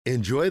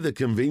Enjoy the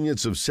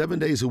convenience of 7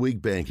 days a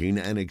week banking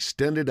and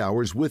extended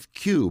hours with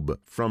Cube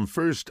from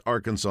First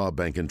Arkansas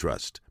Bank and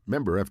Trust.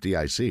 Member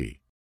FDIC.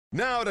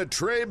 Now to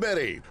Trey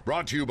Biddy,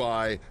 brought to you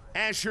by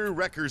Asher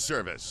Wrecker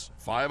Service,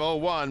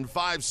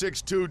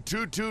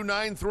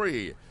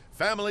 501-562-2293.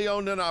 Family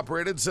owned and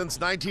operated since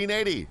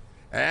 1980.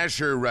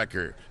 Asher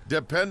Wrecker,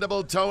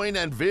 dependable towing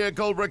and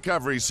vehicle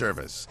recovery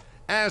service.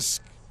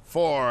 Ask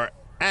for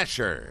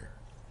Asher.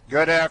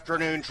 Good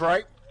afternoon,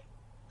 Trey.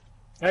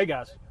 Hey,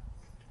 guys.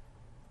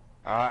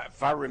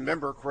 If I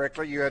remember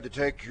correctly, you had to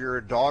take your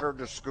daughter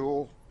to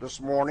school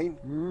this morning.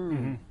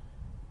 Mm-hmm.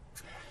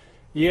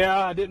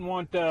 Yeah, I didn't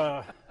want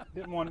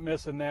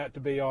missing that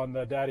to be on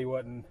the Daddy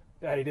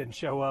didn't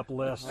show up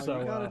list. Oh, so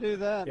you gotta do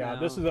that. Yeah,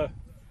 now. this is the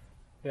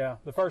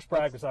first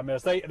practice I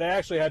missed. They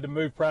actually had to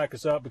move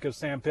practice up because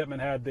Sam Pittman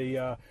had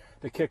the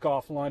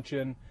kickoff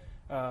luncheon.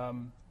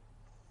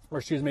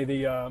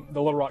 The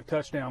Little Rock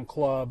Touchdown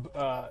Club,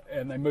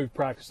 and they moved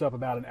practice up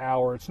about an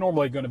hour. It's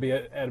normally going to be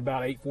at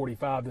about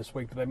 8:45 this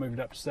week, but they moved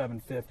it up to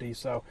 7:50.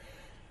 So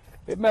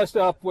it messed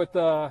up with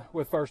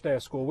first day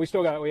of school. We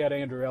had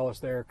Andrew Ellis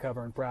there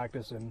covering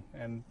practice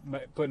and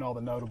putting all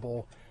the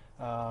notable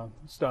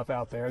stuff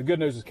out there. The good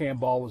news is Cam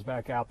Ball was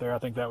back out there. I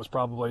think that was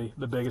probably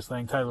the biggest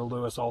thing. Taylor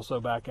Lewis also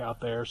back out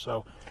there.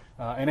 So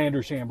and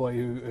Andrew Chamblee,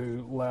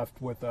 who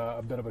left with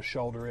a bit of a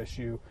shoulder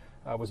issue,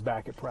 was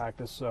back at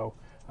practice. So.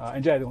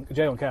 And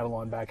Jalen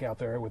Catalon back out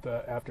there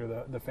after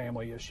the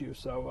family issue.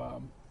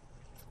 So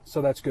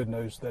that's good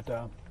news that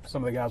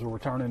some of the guys were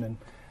returning, and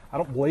I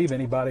don't believe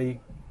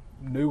anybody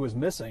new was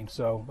missing.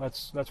 So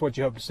that's what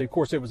you hope to see. Of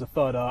course, it was a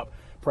thud up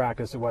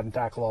practice. It wasn't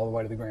tackled all the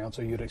way to the ground,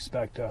 so you'd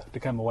expect to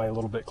come away a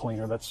little bit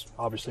cleaner. That's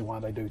obviously why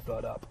they do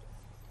thud up.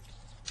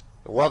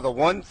 Well, the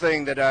one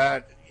thing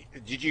that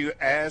did you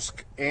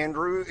ask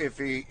Andrew if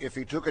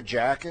he took a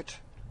jacket?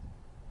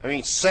 I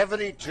mean,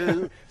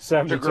 72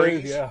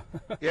 degrees. Yeah.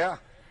 Yeah.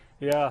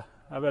 Yeah,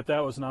 I bet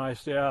that was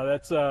nice. Yeah,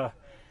 that's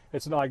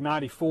it's like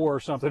 94 or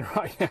something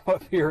right now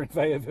up here in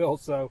Fayetteville,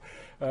 so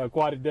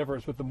quite a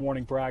difference with the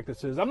morning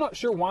practices. I'm not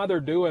sure why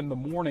they're doing the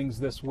mornings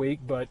this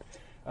week, but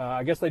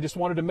I guess they just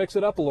wanted to mix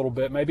it up a little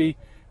bit. Maybe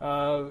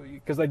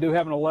because they do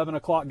have an 11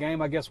 o'clock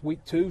game, I guess,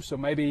 week 2, so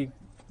maybe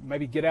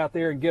get out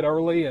there and get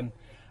early and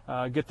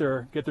get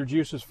their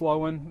juices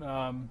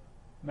flowing.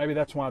 Maybe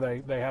that's why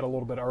they had a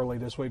little bit early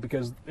this week,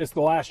 because it's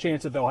the last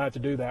chance that they'll have to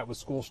do that with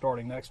school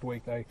starting next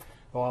week.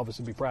 They'll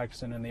obviously be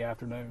practicing in the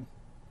afternoon.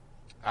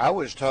 I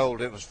was told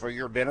it was for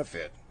your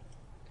benefit.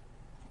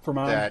 For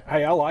mine?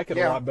 Hey, I like it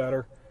a lot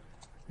better.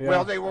 Yeah,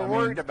 well, they were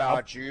worried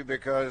about you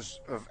because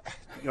of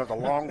the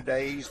long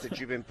days that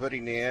you've been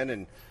putting in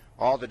and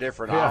all the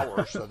different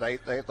hours. So they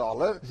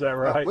thought, is that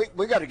right?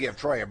 We got to give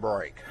Trey a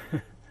break.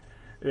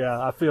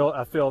 Yeah, I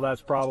feel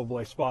that's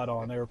probably spot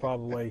on. They were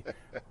probably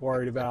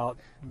worried about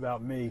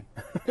me.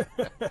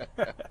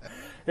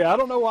 Yeah, I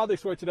don't know why they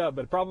switch it up,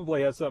 but it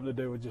probably has something to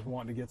do with just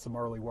wanting to get some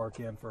early work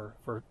in for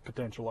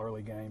potential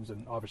early games,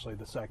 and obviously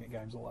the second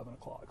game's 11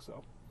 o'clock.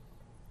 So,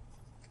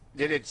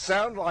 did it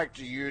sound like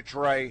to you,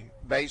 Trey,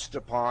 based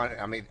upon?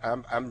 I mean,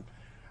 I'm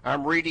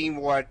reading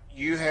what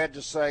you had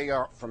to say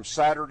from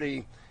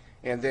Saturday,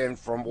 and then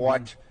from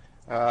what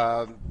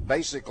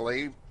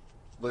basically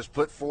was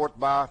put forth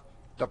by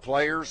the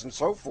players and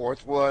so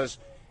forth.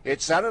 It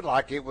sounded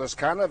like it was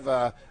kind of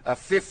a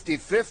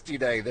 50-50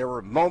 day. There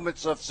were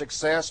moments of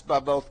success by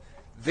both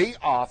the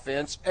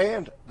offense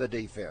and the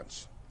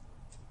defense.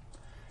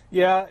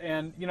 Yeah,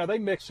 and they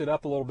mixed it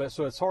up a little bit,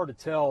 so it's hard to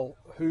tell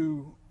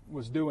who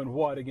was doing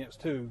what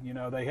against who.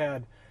 They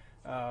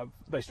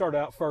started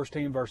out first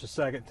team versus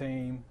second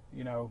team,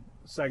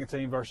 second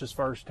team versus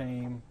first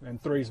team,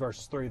 and threes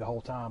versus three the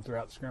whole time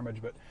throughout the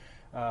scrimmage. But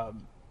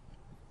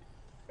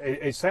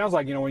it sounds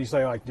like, when you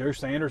say, like, Drew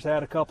Sanders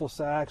had a couple of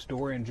sacks,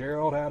 Dorian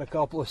Gerald had a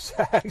couple of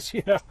sacks,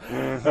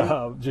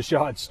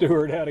 Jashad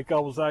Stewart had a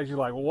couple of sacks. You're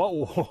like,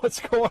 what's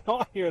going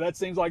on here? That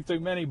seems like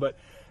too many, but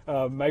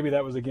maybe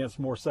that was against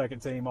more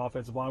second-team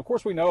offensive line. Of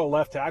course, we know a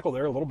left tackle,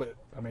 they're a little bit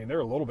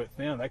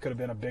thin. That could have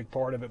been a big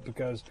part of it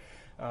because,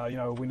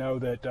 we know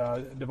that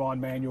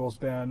Devon Manuel's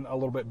been a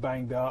little bit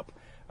banged up.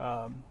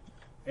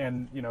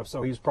 And,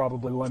 so he's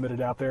probably limited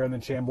out there. And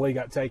then Chamblee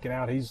got taken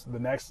out. He's the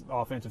next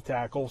offensive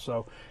tackle.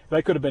 So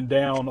they could have been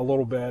down a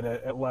little bit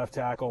at left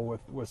tackle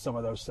with some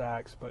of those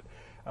sacks. But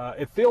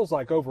it feels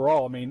like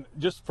overall,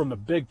 just from the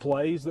big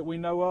plays that we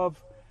know of,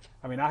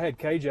 I had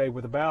KJ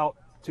with about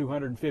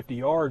 250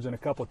 yards and a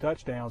couple of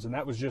touchdowns, and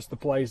that was just the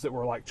plays that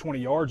were like 20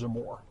 yards or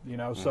more,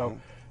 So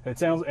it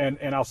sounds –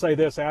 and I'll say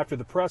this, after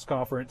the press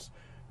conference,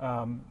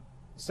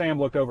 Sam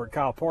looked over at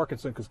Kyle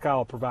Parkinson because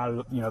Kyle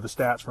provided, the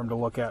stats for him to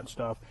look at and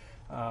stuff.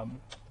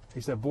 He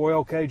said, boy,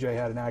 old KJ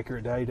had an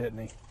accurate day, didn't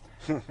he?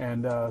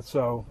 And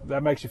so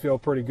that makes you feel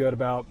pretty good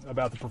about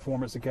the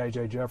performance that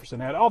KJ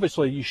Jefferson had.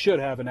 Obviously, you should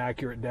have an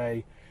accurate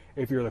day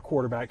if you're the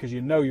quarterback because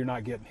you're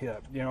not getting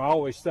hit. I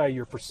always say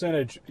your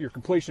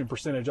completion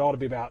percentage ought to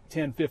be about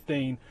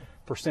 10-15%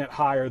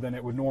 higher than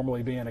it would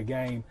normally be in a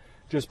game,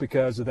 just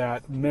because of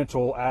that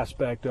mental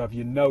aspect of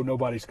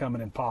nobody's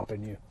coming and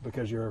popping you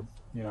because you're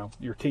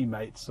your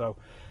teammates. So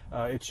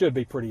it should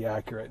be pretty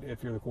accurate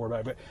if you're the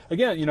quarterback. But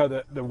again, you know,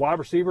 the wide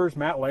receivers,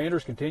 Matt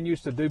Landers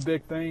continues to do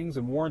big things,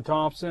 and Warren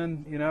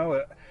Thompson, you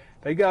know,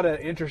 they got an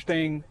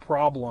interesting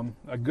problem,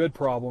 a good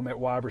problem at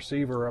wide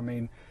receiver. I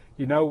mean,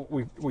 you know,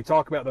 we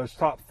talk about those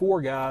top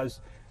 4 guys,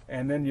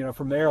 and then, you know,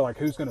 from there, like,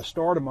 who's going to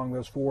start among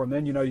those 4? And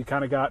then, you know, you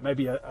kind of got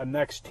maybe a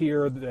next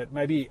tier that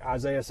maybe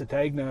Isaiah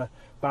Sategna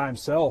by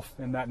himself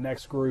in that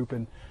next group,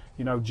 and,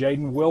 you know,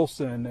 Jaden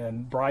Wilson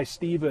and Bryce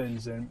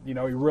Stevens, and, you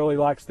know, he really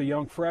likes the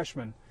young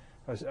freshmen.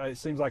 It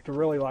seems like to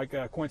really like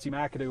Quincy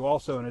McAdoo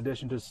also, in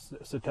addition to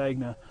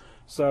Sategna.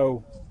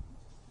 So,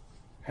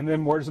 and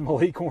then where does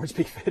Malik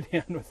Hornsby fit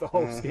in with the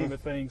whole scheme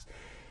of things?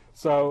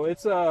 So it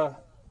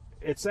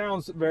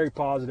sounds very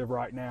positive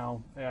right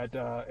now at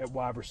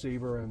wide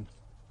receiver, and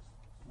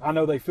I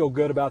know they feel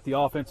good about the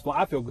offensive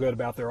line. I feel good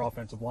about their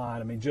offensive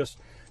line. I mean, just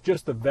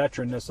the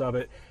veteranness of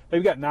it.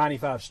 They've got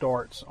 95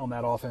 starts on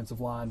that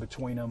offensive line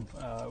between them,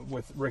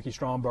 with Ricky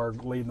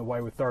Stromberg leading the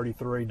way with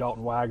 33,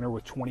 Dalton Wagner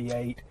with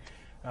 28.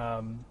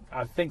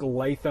 I think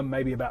Latham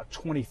maybe about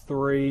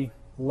 23.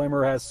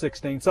 Limmer has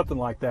 16, something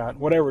like that.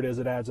 Whatever it is,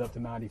 it adds up to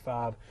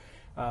 95.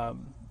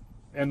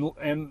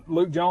 And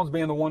Luke Jones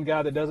being the one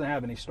guy that doesn't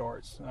have any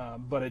starts.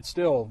 But it's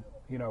still,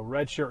 you know,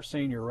 redshirt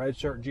senior,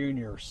 redshirt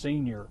junior,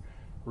 senior,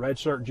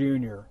 redshirt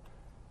junior,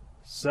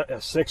 a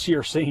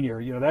 6-year senior.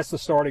 You know, that's the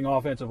starting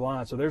offensive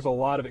line. So there's a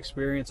lot of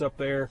experience up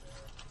there.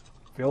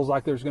 Feels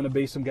like there's going to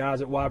be some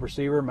guys at wide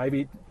receiver.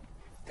 Maybe it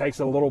takes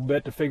a little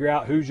bit to figure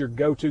out who's your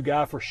go-to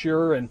guy for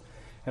sure and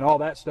all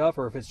that stuff,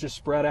 or if it's just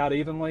spread out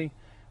evenly.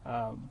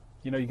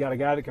 You know, you got a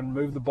guy that can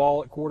move the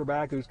ball at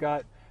quarterback who's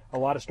got a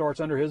lot of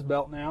starts under his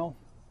belt now.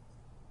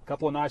 A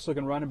couple of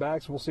nice-looking running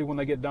backs. We'll see when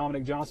they get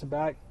Dominic Johnson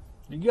back.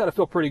 You got to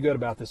feel pretty good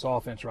about this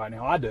offense right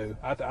now. I do.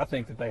 I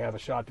think that they have a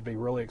shot to be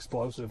really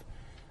explosive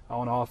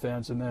on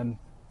offense, and then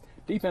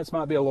defense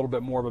might be a little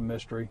bit more of a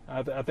mystery.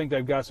 I think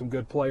they've got some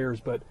good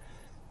players, but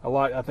a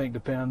lot, I think,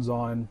 depends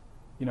on,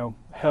 you know,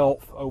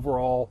 health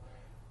overall.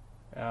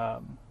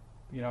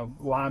 You know,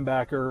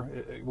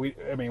 linebacker.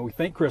 We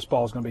think Chris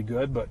Paul's going to be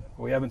good, but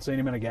we haven't seen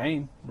him in a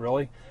game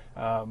really.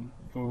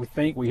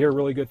 We hear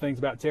really good things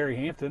about Terry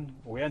Hampton.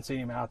 We hadn't seen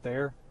him out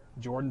there.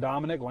 Jordan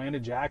Dominic,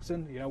 Landon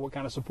Jackson. You know, what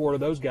kind of support are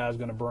those guys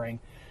going to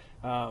bring?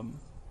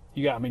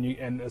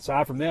 And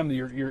aside from them,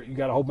 you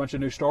got a whole bunch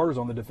of new starters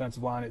on the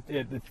defensive line.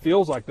 It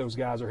feels like those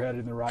guys are headed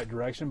in the right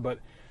direction, but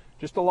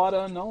just a lot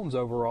of unknowns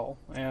overall.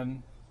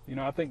 And you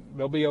know, I think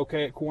they'll be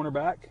okay at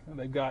cornerback.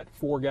 They've got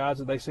 4 guys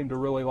that they seem to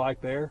really like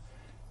there.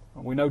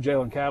 We know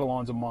Jalen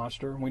Catalon's a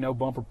monster. We know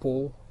Bumper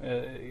Poole,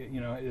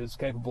 is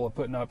capable of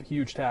putting up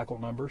huge tackle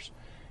numbers.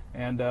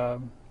 And,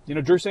 you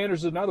know, Drew Sanders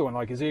is another one.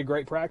 Like, is he a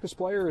great practice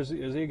player? Is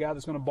he a guy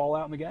that's going to ball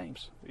out in the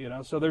games? You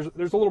know, so there's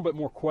a little bit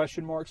more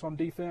question marks on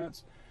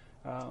defense.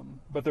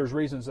 But there's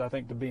reasons, I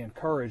think, to be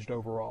encouraged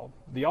overall.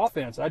 The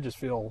offense, I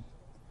feel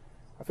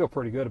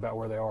pretty good about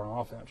where they are on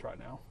offense right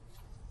now.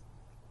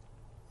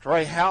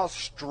 Trey, how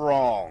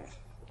strong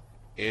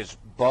is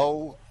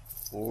Bo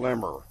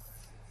Limmer?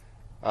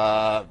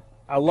 I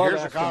love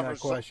asking that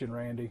question,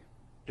 Randy.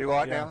 Do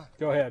what now?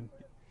 Go ahead.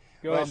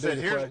 Go ahead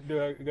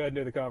and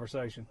do the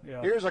conversation.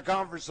 Yeah. Here's a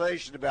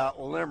conversation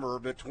about Limmer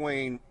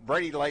between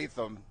Brady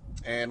Latham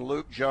and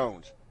Luke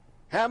Jones.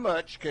 How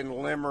much can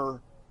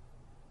Limmer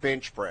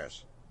bench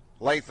press?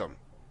 Latham,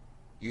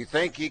 you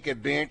think he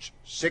could bench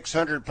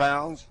 600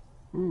 pounds?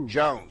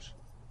 Jones,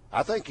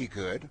 I think he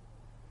could.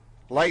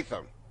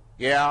 Latham,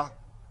 yeah,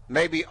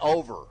 maybe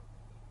over.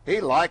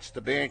 He likes to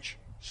bench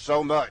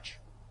so much.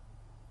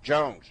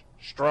 Jones,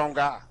 strong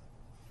guy.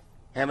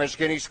 How much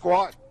can he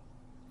squat?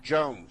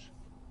 Jones,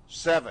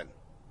 7.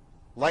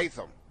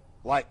 Latham,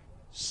 like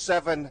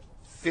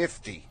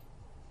 750.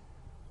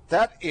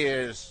 That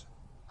is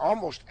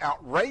almost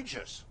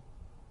outrageous.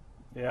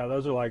 Yeah,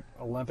 those are like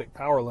Olympic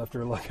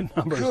powerlifter looking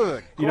numbers.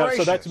 Good you know,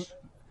 so gracious.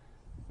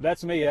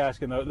 that's me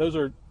asking. Those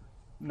are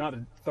not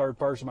a third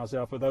person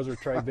myself, but those are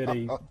Trey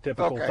Biddy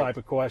typical type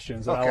of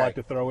questions that I like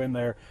to throw in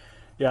there.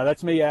 Yeah,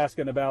 that's me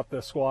asking about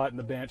the squat and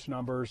the bench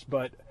numbers.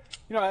 But,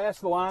 you know, I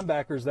asked the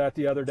linebackers that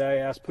the other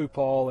day. I asked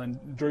Pupal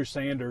and Drew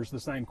Sanders the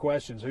same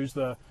questions. Who's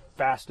the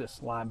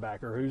fastest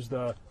linebacker? Who's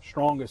the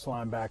strongest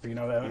linebacker? You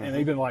know, and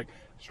even like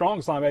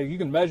strongest linebacker, you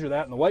can measure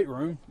that in the weight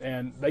room,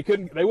 and they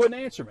wouldn't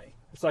answer me.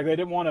 It's like they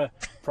didn't want to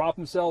prop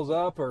themselves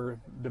up or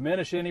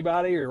diminish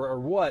anybody or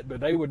what, but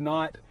they would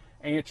not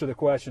answer the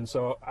question.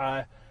 So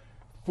I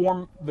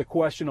formed the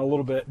question a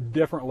little bit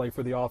differently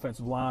for the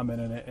offensive lineman,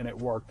 and it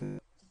worked.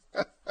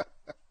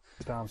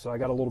 Time, so I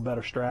got a little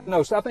better strat.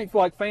 No, so I think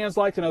like fans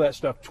like to know that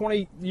stuff.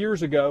 20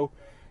 years ago,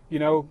 you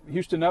know,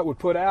 Houston Nutt would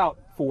put out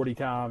 40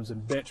 times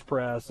and bench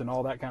press and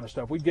all that kind of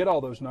stuff. We'd get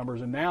all those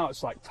numbers, and now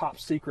it's like top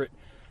secret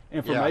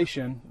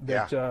information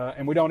that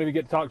and we don't even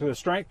get to talk to the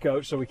strength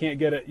coach, so we can't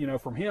get it, you know,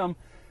 from him.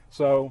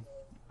 So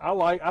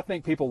I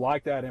think people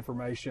like that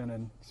information,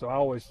 and so I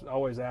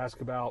always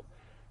ask about,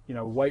 you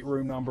know, weight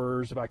room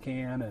numbers if I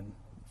can, and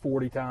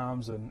 40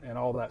 times and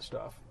all that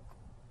stuff.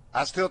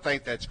 I still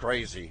think that's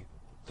crazy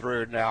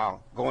through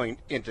now going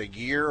into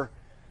year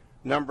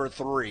number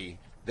 3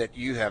 that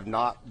you have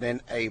not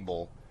been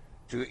able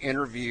to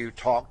interview,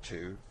 talk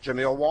to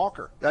Jamil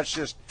Walker. That's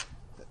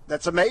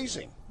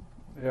amazing.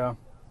 Yeah.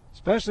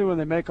 Especially when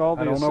they make all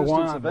the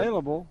assistants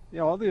available. But...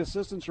 all the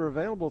assistants are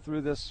available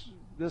through this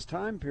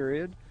time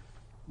period.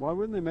 Why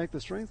wouldn't they make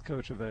the strength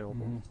coach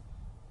available? Mm-hmm.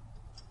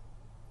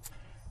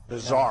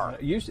 Bizarre.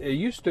 It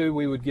used to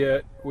we would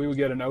get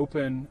an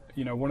open,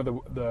 one of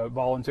the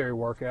voluntary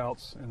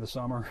workouts in the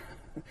summer.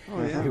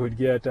 Oh, yeah. We would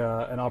get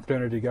an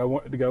opportunity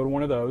to go to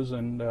one of those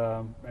and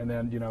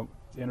then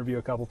interview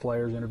a couple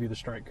players, interview the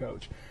strength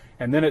coach,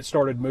 and then it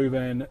started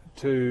moving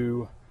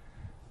to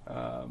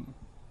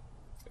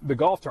the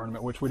golf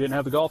tournament, which we didn't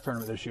have the golf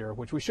tournament this year,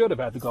 which we should have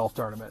had the golf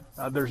tournament.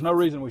 There's no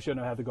reason we shouldn't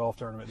have had the golf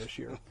tournament this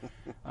year.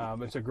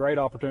 It's a great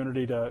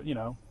opportunity to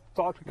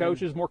talk to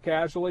coaches more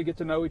casually, get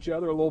to know each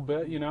other a little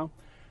bit,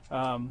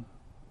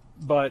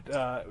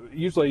 But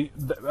usually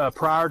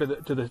prior to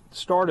the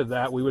start of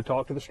that, we would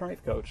talk to the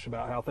strength coach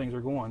about how things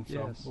are going.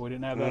 So yes. We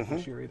didn't have that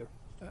this year either.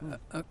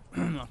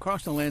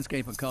 Across the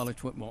landscape of college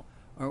football,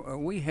 are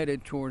we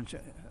headed towards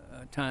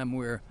a time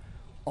where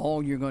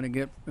all you're going to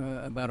get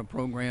about a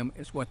program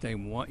is what they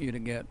want you to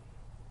get?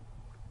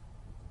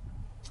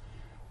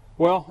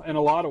 Well, in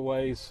a lot of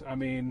ways, I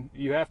mean,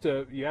 you have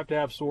to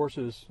have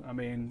sources. I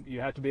mean, you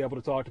have to be able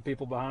to talk to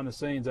people behind the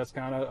scenes. That's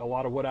kind of a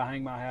lot of what I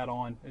hang my hat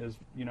on is,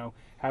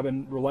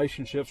 having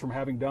relationships from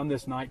having done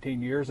this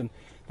 19 years, and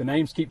the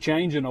names keep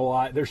changing a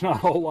lot. There's not a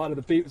whole lot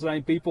of the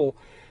same people.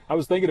 I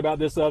was thinking about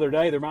this the other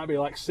day. There might be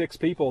like 6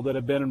 people that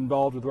have been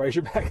involved with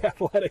Razorback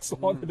Athletics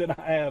longer than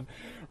I have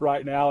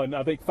right now, and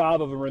I think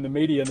 5 of them are in the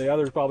media, and the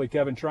other is probably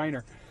Kevin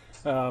Trainer.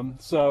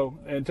 So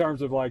in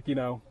terms of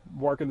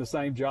working the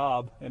same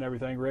job and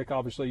everything, Rick,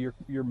 obviously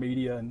you're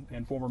media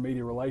and former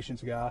media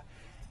relations guy,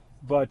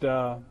 but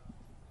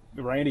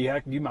Randy,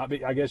 heck, you might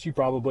be. I guess you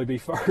probably be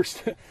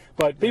first.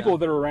 But people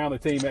that are around the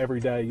team every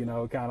day,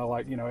 kind of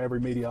like every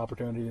media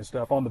opportunity and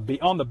stuff on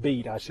the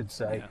beat, I should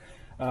say.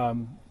 Yeah.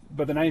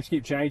 But the names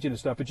keep changing and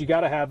stuff. But you got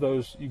to have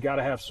those. You got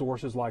to have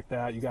sources like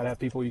that. You got to have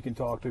people you can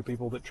talk to,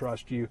 people that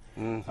trust you.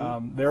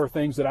 Mm-hmm. There are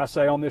things that I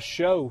say on this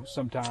show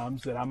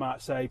sometimes that I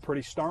might say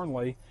pretty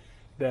sternly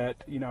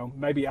that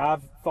maybe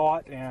I've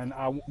thought, and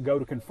I go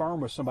to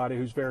confirm with somebody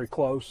who's very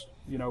close,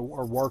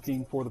 or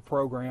working for the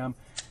program,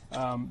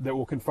 that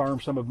will confirm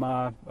some of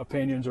my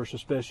opinions or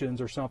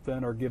suspicions or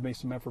something, or give me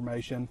some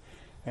information.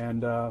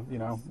 And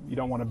you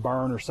don't want to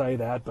burn or say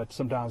that, but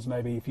sometimes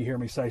maybe if you hear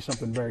me say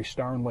something very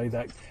sternly,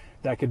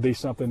 that could be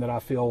something that I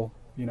feel,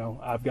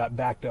 I've got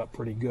backed up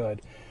pretty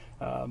good.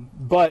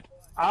 But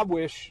I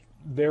wish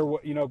there were,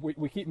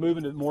 we keep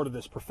moving more to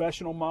this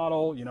professional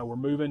model. We're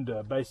moving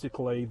to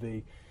basically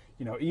the,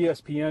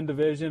 ESPN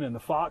division and the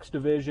Fox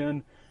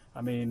division.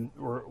 I mean,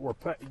 we're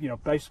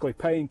basically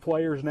paying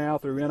players now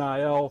through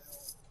NIL.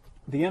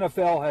 The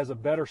NFL has a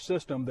better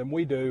system than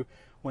we do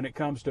when it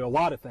comes to a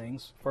lot of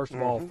things. First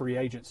of all, free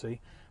agency,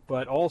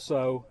 but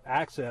also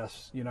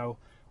access,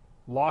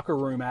 locker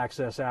room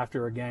access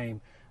after a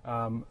game.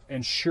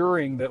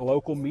 Ensuring that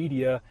local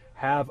media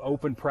have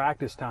open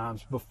practice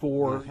times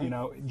before,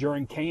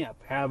 during camp,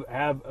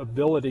 have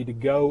ability to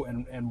go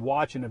and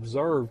watch and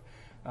observe,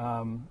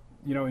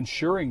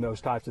 ensuring those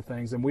types of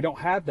things. And we don't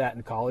have that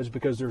in college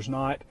because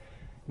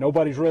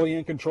nobody's really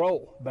in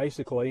control,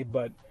 basically,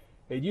 but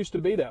it used to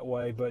be that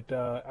way. But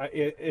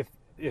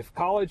if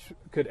college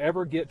could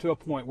ever get to a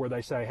point where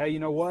they say, hey, you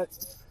know what,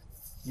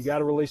 you got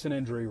to release an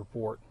injury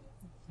report.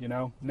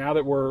 Now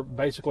that we're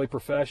basically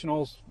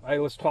professionals, hey,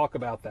 let's talk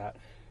about that.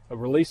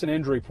 Release an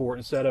injury report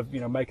instead of,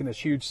 making this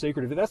huge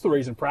secret. That's the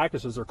reason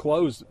practices are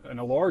closed in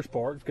a large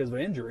part because of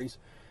injuries.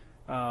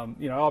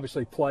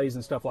 Obviously plays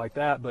and stuff like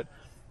that, but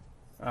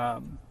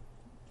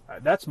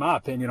that's my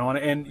opinion on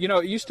it. And,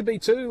 it used to be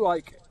too,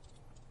 like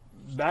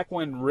back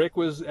when Rick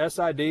was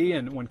SID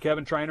and when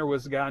Kevin Trainer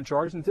was the guy in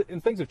charge,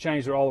 and things have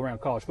changed all around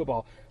college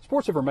football.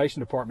 Sports Information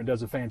Department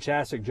does a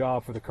fantastic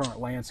job for the current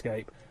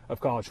landscape of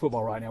college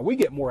football right now. We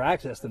get more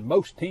access than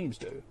most teams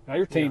do. Now,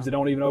 your teams that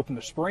don't even open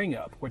the spring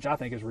up, which I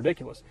think is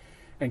ridiculous.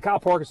 And Kyle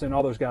Parkinson and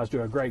all those guys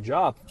do a great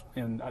job,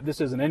 and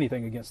this isn't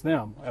anything against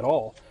them at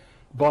all.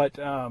 But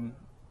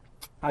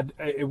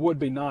it would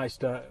be nice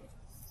to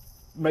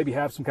maybe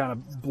have some kind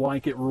of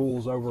blanket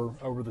rules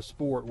over the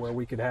sport where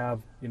we could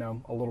have, a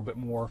little bit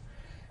more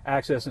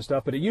access and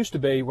stuff. But it used to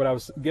be what I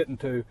was getting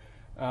to,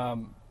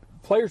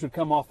 players would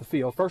come off the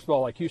field. First of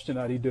all, like Houston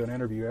Nutt, he'd do an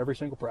interview every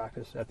single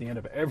practice. At the end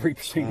of every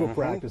single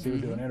practice, he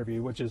would do an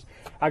interview, which is,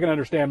 I can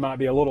understand might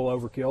be a little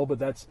overkill,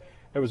 but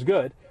it was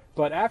good.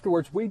 But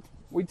afterwards, we'd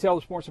tell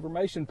the sports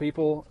information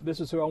people, this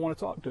is who I want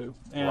to talk to.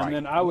 And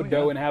then I would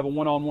go and have a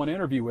one-on-one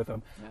interview with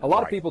them. A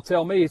lot of people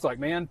tell me, it's like,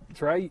 man,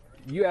 Trey,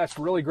 you ask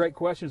really great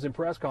questions in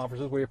press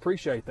conferences. We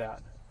appreciate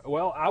that.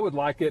 Well, I would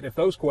like it if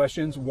those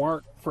questions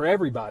weren't for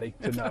everybody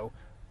to know.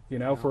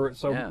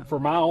 For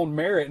my own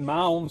merit and my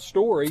own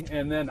story,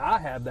 and then I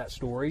have that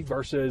story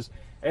versus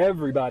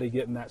everybody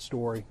getting that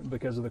story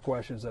because of the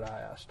questions that I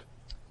asked.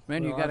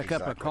 Man, you got a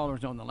couple of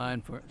callers on the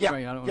line for yeah,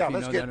 Trey. I don't know yeah. if you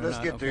Let's know get that or let's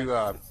not. get Okay.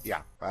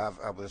 to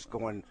I was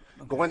going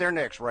there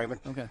next,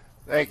 Raymond. Okay.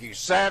 Thank you,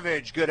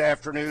 Savage. Good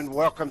afternoon.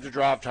 Welcome to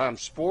Drive Time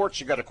Sports.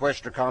 You got a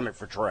question or comment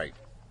for Trey?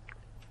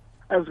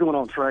 Hey, what's going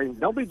on, Trey?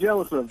 Don't be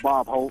jealous of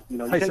Bob Holt. You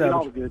know, you Hey, can't Savage. get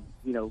all the good.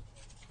 You know,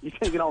 you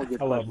can't get all the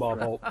good. I love questions,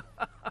 Bob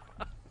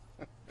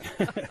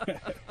Trey.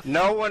 Holt.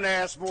 No one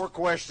asks more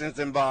questions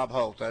than Bob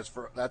Holt.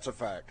 That's a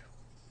fact.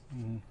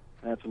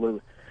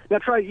 Absolutely. Now,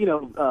 Trey, you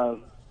know,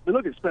 we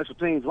look at special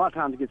teams. A lot of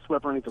times it gets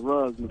swept underneath the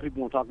rug, and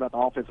people want to talk about the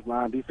offensive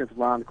line, defensive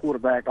line, the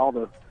quarterback, all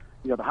the,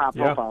 you know, the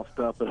high-profile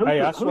stuff. But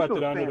Hey, I who's swept gonna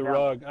it under stand the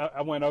out? rug.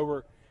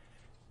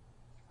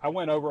 I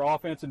went over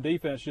offense and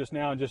defense just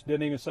now and just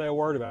didn't even say a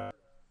word about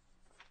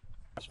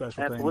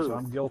special teams. Absolutely. So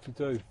I'm guilty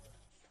too.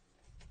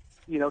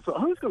 You know, so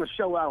who's going to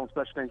show out on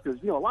special teams?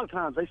 Because, you know, a lot of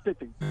times they stick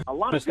to a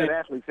lot of good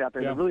athletes out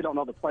there that really don't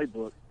know the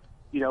playbook.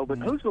 You know, but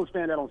who's going to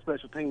stand out on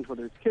special teams,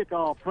 whether it's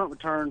kickoff, punt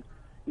return,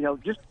 you know,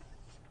 just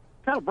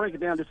kind of break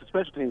it down just to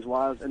special teams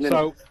wise. And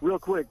then real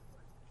quick,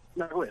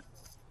 no, go ahead.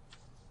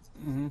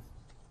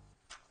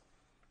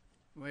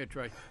 Go ahead,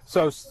 Trey.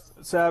 So,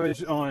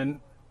 Savage, on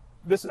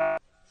this,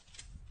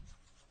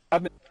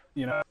 I've been,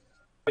 you know,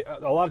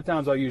 a lot of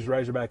times I use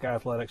Razorback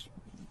Athletics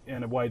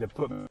in a way to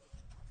put,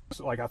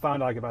 like, I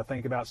find like if I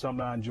think about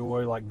something I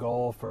enjoy, like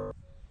golf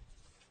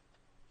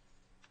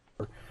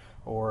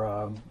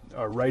or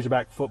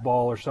Razorback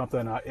football or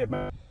something, it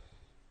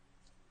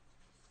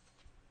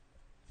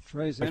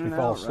Trey's makes in me and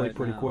fall out asleep right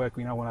pretty now. quick,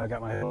 you know, when I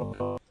got my head.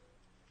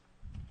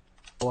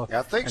 Yeah,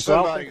 I think And so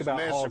I'll somebody's think about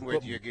messing hog with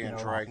football, you again, you know.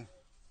 Trey.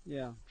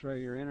 Yeah,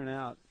 Trey, you're in and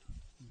out.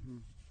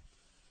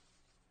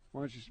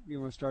 Why don't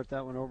you want to start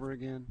that one over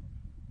again?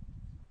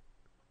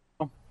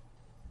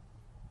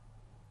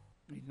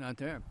 He's not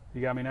there. You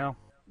got me now?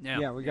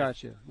 Yeah, we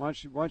got you. Why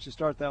don't you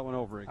start that one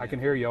over again? I can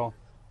hear y'all.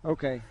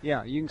 Okay,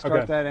 yeah, you can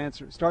start that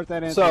answer. Start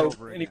that answer So,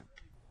 over again.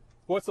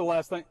 what's the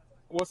last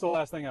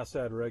thing I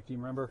said, Rick? Do you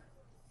remember?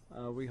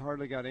 We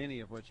hardly got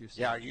any of what you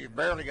said. Yeah, you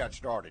barely got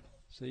started.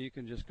 So you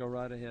can just go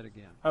right ahead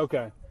again.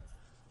 Okay.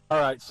 All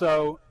right.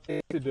 So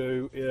what to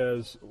do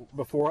is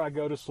before I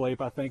go to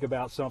sleep, I think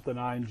about something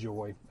I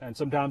enjoy, and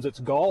sometimes it's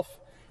golf,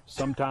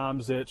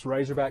 sometimes it's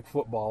Razorback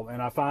football, and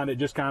I find it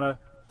just kind of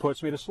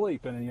puts me to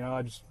sleep, and you know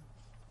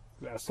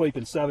I sleep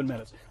in 7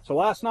 minutes. So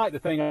last night the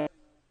thing I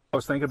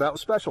was thinking about was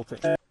special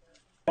teams.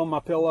 On my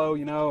pillow,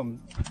 you know,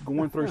 I'm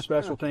going through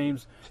special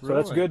teams. So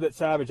that's Really? good that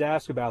Savage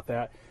asked about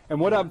that. And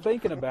what I'm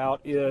thinking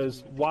about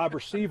is wide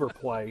receiver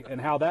play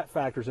and how that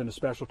factors into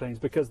special teams,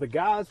 because the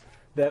guys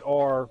that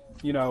are,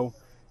 you know,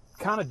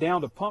 kind of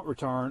down to punt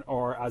return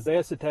are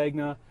Isaiah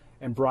Sategna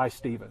and Bryce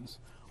Stevens.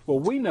 Well,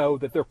 we know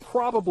that they're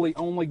probably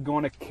only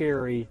going to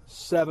carry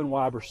 7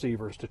 wide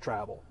receivers to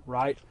travel,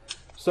 right?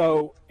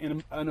 So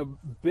in a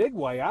big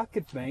way, I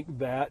could think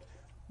that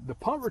the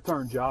punt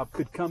return job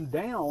could come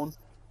down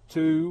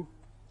to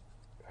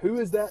who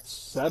is that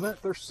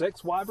 7th or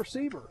 6th wide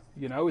receiver?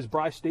 You know, is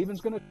Bryce Stevens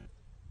going to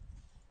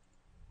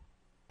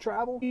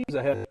travel? He's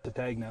ahead of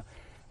Sategna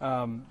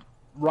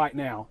right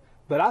now.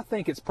 But I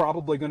think it's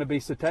probably going to be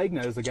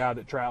Sategna as the guy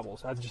that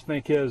travels. I just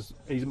think he's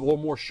a little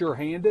more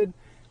sure-handed, a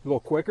little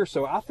quicker.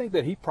 So I think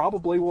that he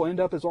probably will end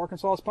up as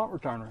Arkansas's punt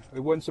returner. It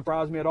wouldn't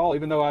surprise me at all,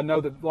 even though I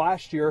know that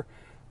last year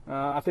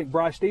I think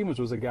Bryce Stevens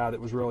was a guy that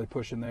was really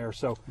pushing there.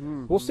 So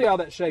we'll see how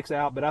that shakes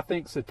out. But I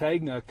think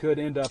Sategna could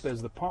end up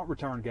as the punt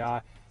return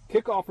guy.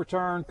 Kickoff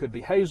return could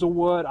be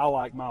Hazelwood. I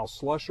like Miles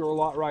Slusher a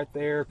lot right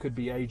there. Could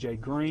be A.J.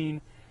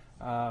 Green.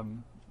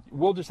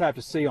 We'll just have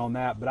to see on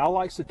that. But I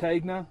like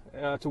Sategna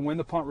to win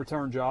the punt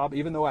return job,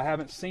 even though I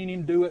haven't seen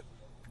him do it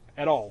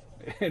at all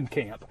in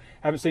camp.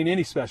 Haven't seen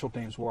any special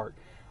teams work.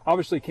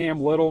 Obviously, Cam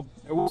Little,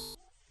 it was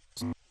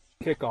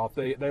kickoff.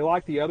 They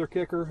like the other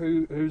kicker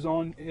who's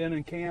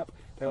in camp.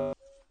 They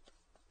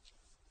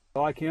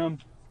like him.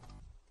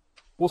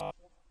 We'll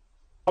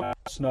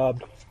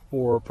snubbed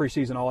for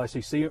preseason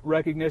All-SEC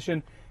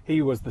recognition.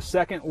 He was the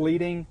second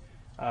leading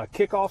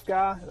kickoff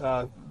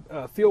guy,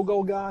 field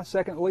goal guy,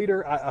 second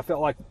leader. I felt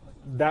like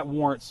that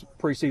warrants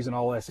preseason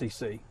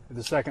All-SEC.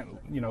 The second,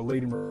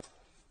 leading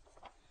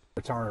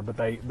returner, but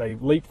they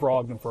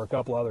leapfrogged him for a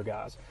couple other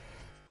guys.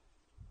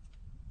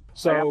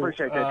 So Hey, I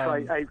appreciate that,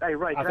 Trey. Hey,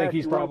 Ray, I think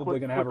he's probably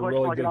going to have a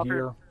really good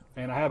year,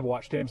 and I have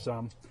watched him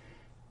some.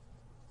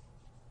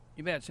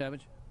 You bet,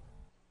 Savage.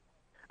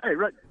 Hey,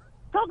 Ray,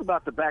 talk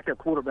about the backup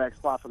quarterback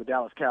spot for the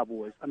Dallas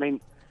Cowboys. I mean,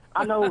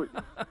 I know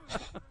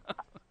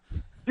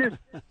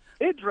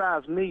it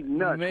drives me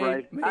nuts,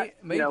 Ray.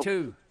 Me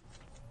too.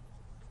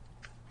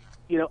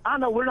 I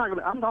know we're not going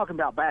to – I'm talking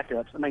about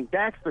backups. I mean,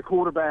 Dak's the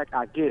quarterback.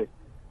 I get it.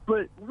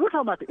 But we're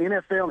talking about the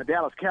NFL and the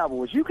Dallas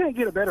Cowboys. You can't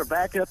get a better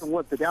backup than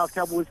what the Dallas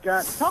Cowboys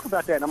got. Talk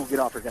about that, and I'm going to get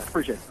off here, guys.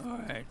 Appreciate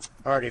it.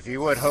 All right, if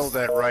you would hold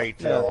that right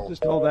till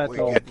just hold that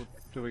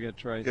till we get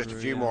Trey. Just a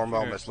few more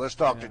moments. Let's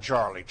talk to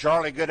Charlie.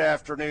 Charlie, good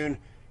afternoon.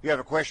 You have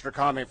a question or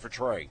comment for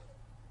Trey?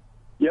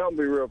 Yeah, I'll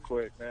be real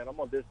quick, man. I'm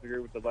going to disagree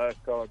with the last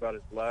caller about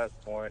his last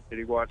point. Did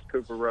he watch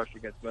Cooper Rush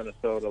against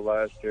Minnesota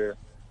last year?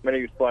 I mean,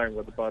 he was playing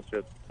with a bunch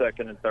of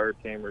second and third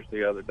teamers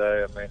the other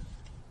day.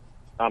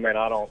 I'm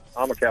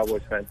a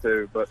Cowboys fan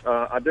too, but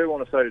I do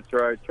want to say to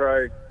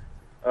Trey,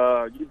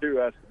 you do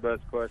ask the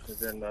best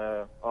questions in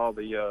all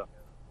the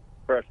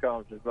press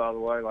conferences, by the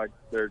way. Like,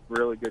 they're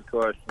really good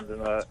questions,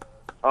 and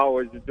I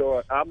always enjoy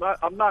it. I'm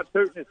not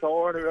tooting his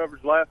horn.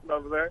 Whoever's laughing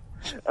over there.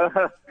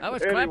 I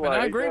was clapping.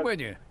 I agree with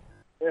you.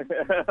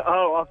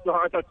 Oh, I'm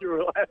sorry. I thought you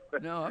were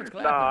laughing. No, I was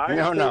clapping.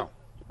 No.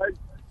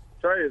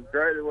 Trey is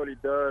great at what he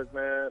does,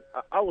 man.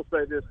 I will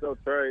say this though,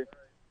 Trey.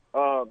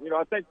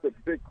 I think the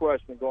big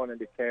question going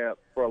into camp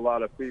for a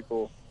lot of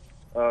people,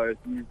 if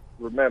you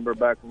remember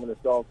back when this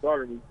all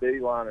started, was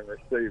D-line and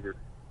receiver.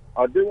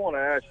 I do want to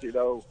ask you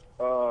though.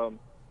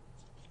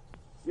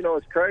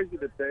 It's crazy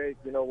to think.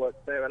 You know what,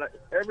 Sam? And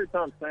every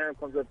time Sam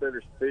comes up there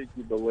to speak,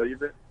 you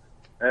believe it,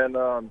 and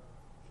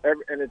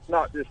it's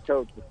not just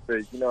coach to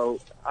speak.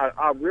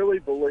 I really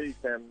believe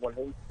him when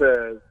he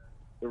says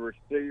the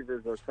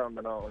receivers are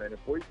coming on, and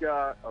if we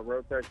got a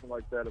rotation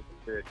like that of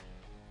a pick,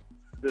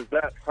 does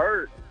that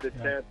hurt the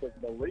chance of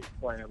Malik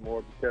playing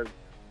more? Because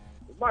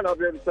we might not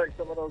be able to take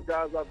some of those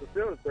guys off the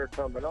field if they're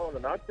coming on,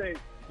 and I think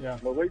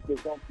Malik is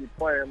going to be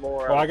playing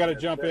more. Well, I got to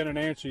jump in and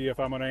answer you if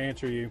I'm going to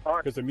answer you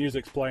because the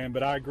music's playing,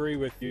 but I agree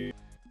with you.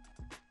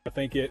 I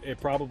think it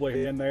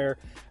probably in there,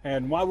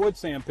 and why would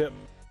Sam Pittman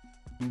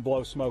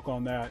blow smoke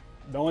on that?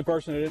 The only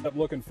person that ended up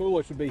looking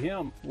foolish would be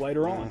him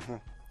later on. Mm-hmm.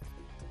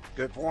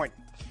 Good point.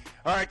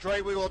 All right,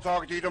 Trey, we will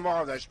talk to you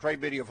tomorrow. That's Trey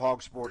Biddy of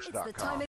hogsports.com.